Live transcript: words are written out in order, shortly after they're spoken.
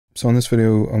So in this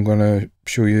video I'm going to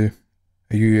show you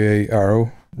a UAD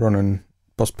Arrow running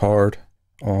bus powered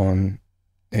on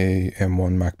a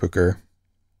M1 Macbook Air.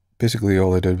 Basically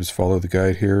all I did was follow the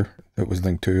guide here that was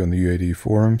linked to on the UAD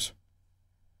forums.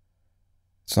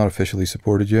 It's not officially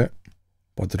supported yet,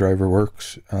 but the driver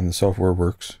works and the software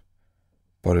works,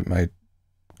 but it might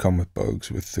come with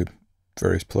bugs with the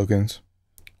various plugins.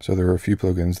 So there are a few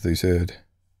plugins they said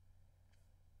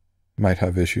might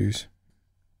have issues.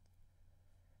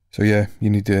 So yeah, you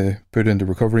need to put it into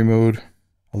recovery mode.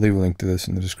 I'll leave a link to this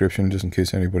in the description just in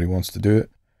case anybody wants to do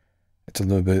it. It's a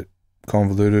little bit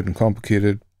convoluted and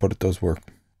complicated, but it does work.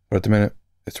 But at the minute,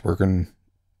 it's working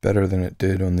better than it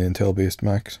did on the Intel-based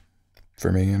Macs,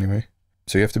 for me anyway.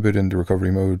 So you have to put it into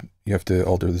recovery mode. You have to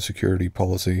alter the security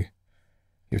policy.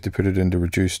 You have to put it into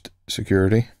reduced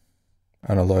security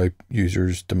and allow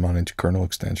users to manage kernel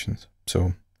extensions.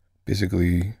 So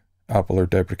basically, Apple are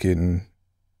deprecating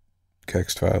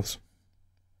text files,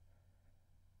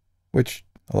 which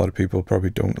a lot of people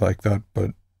probably don't like that, but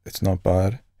it's not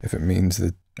bad if it means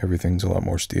that everything's a lot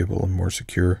more stable and more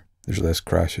secure. There's less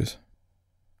crashes,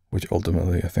 which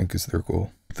ultimately I think is their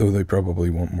goal, though they probably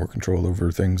want more control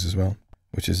over things as well,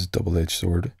 which is a double-edged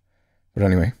sword. But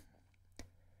anyway,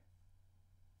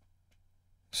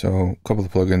 so a couple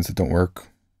of plugins that don't work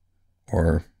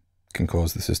or can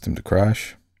cause the system to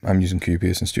crash. I'm using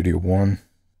Cubase and Studio One.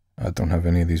 I don't have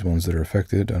any of these ones that are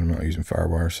affected, and I'm not using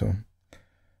Firewire, so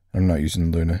I'm not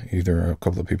using Luna either. A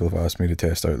couple of people have asked me to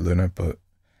test out Luna, but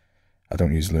I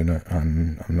don't use Luna,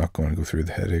 and I'm not going to go through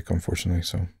the headache, unfortunately,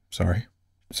 so sorry.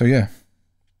 So yeah,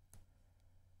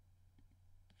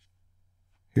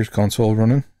 here's console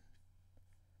running,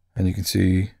 and you can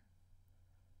see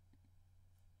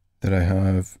that I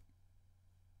have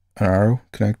an Arrow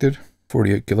connected.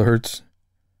 48 kilohertz.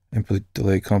 Input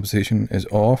delay compensation is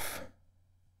off.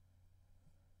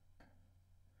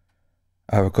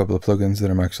 I have a couple of plugins that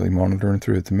I'm actually monitoring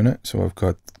through at the minute. So I've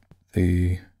got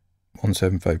the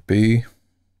 175B,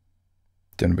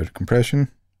 doing a bit of compression,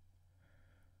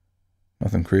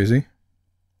 nothing crazy.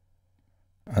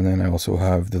 And then I also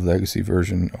have the legacy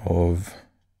version of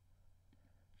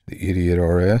the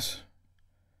 88RS,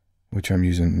 which I'm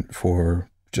using for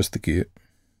just the gate.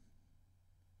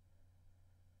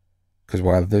 Because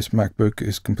while this MacBook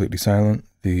is completely silent,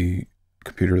 the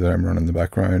computer that I'm running in the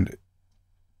background,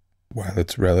 while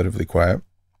it's relatively quiet,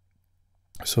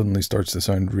 suddenly starts to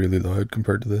sound really loud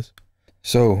compared to this.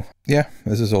 So yeah,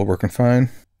 this is all working fine.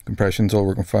 Compression's all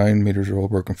working fine. Meters are all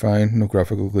working fine. No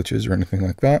graphical glitches or anything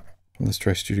like that. Let's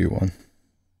try Studio One.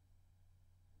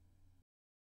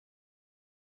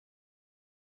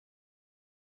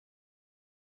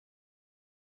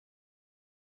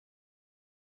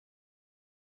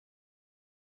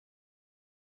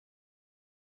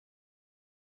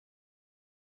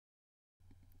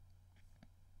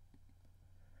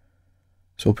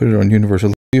 So I'll put it on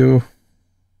Universal Audio.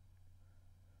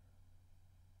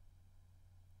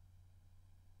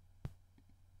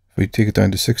 If we take it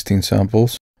down to 16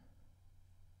 samples,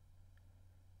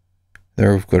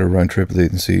 there we've got a round trip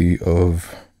latency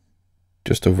of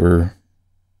just over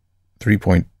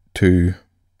 3.23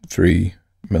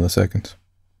 milliseconds,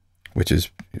 which is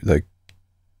like,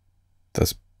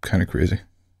 that's kind of crazy.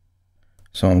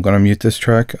 So I'm going to mute this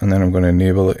track and then I'm going to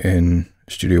enable it in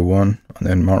Studio One and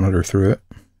then monitor through it.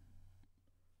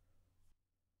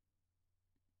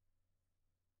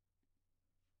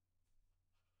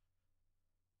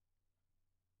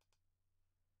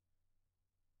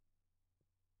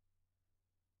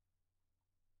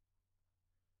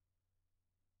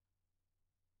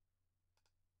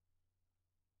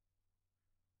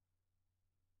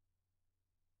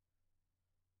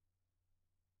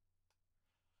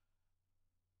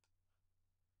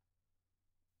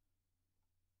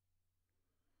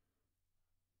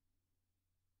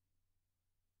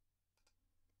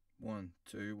 One,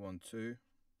 two, 1, 2.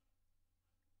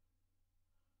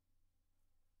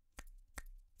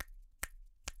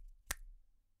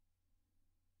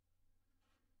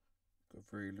 Got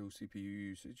very low CPU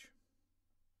usage.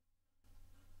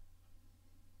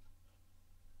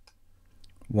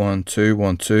 1, 2,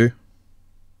 1, 2.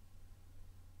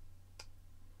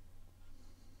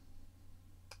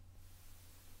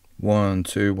 1,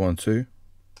 2, 1, 2.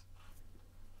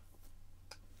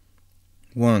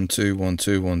 1, 2, 1,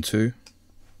 2, 1, 2.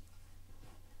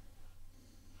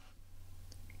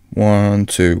 1,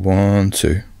 2, 1,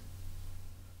 2.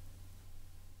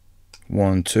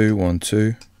 1, 2, 1,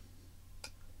 2.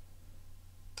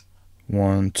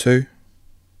 1, 2.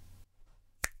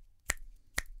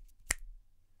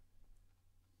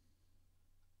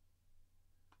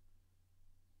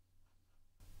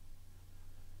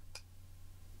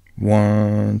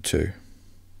 1, 2.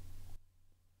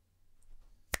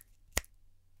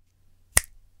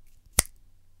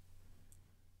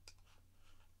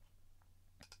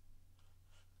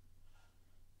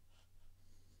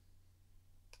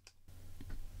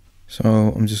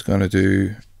 So I'm just going to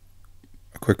do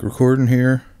a quick recording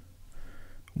here.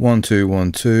 1, 2,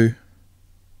 1, 2.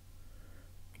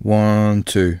 1,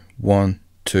 2, 1,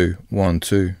 2, 1,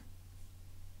 2.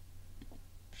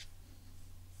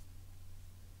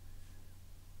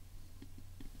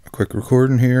 A quick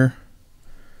recording here.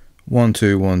 1,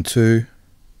 2, 1, 2.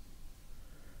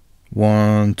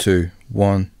 1, 2,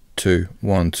 1, 2,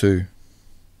 1, 2.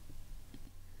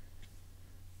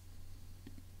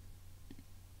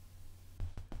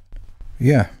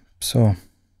 Yeah, so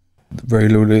very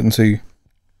low latency.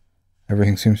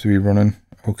 Everything seems to be running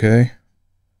okay.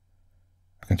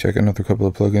 I can check another couple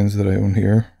of plugins that I own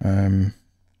here.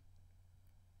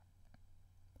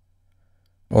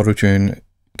 Auto-tune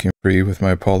came free with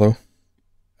my Apollo.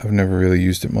 I've never really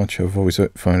used it much. I've always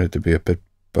found it to be a bit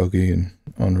buggy and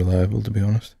unreliable, to be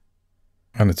honest.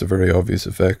 And it's a very obvious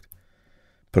effect,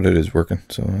 but it is working,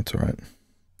 so that's alright.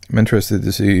 I'm interested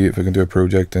to see if I can do a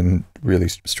project and really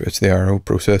stretch the arrow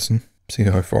processing, see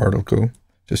how far it'll go,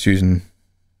 just using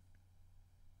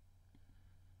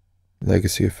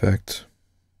legacy effects.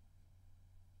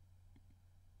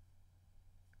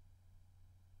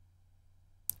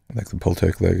 Like the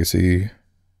Pultec Legacy.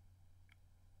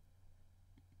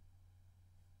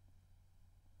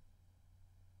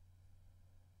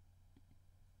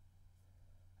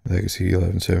 Legacy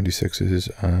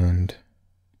 1176s and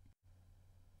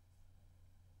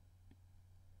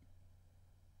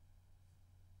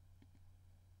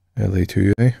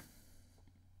LA2A.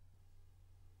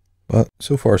 But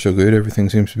so far so good, everything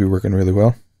seems to be working really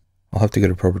well. I'll have to get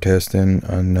a proper test in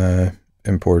and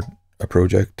import a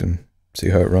project and see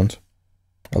how it runs.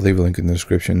 I'll leave a link in the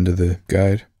description to the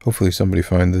guide. Hopefully somebody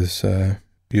found this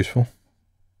useful.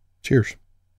 Cheers.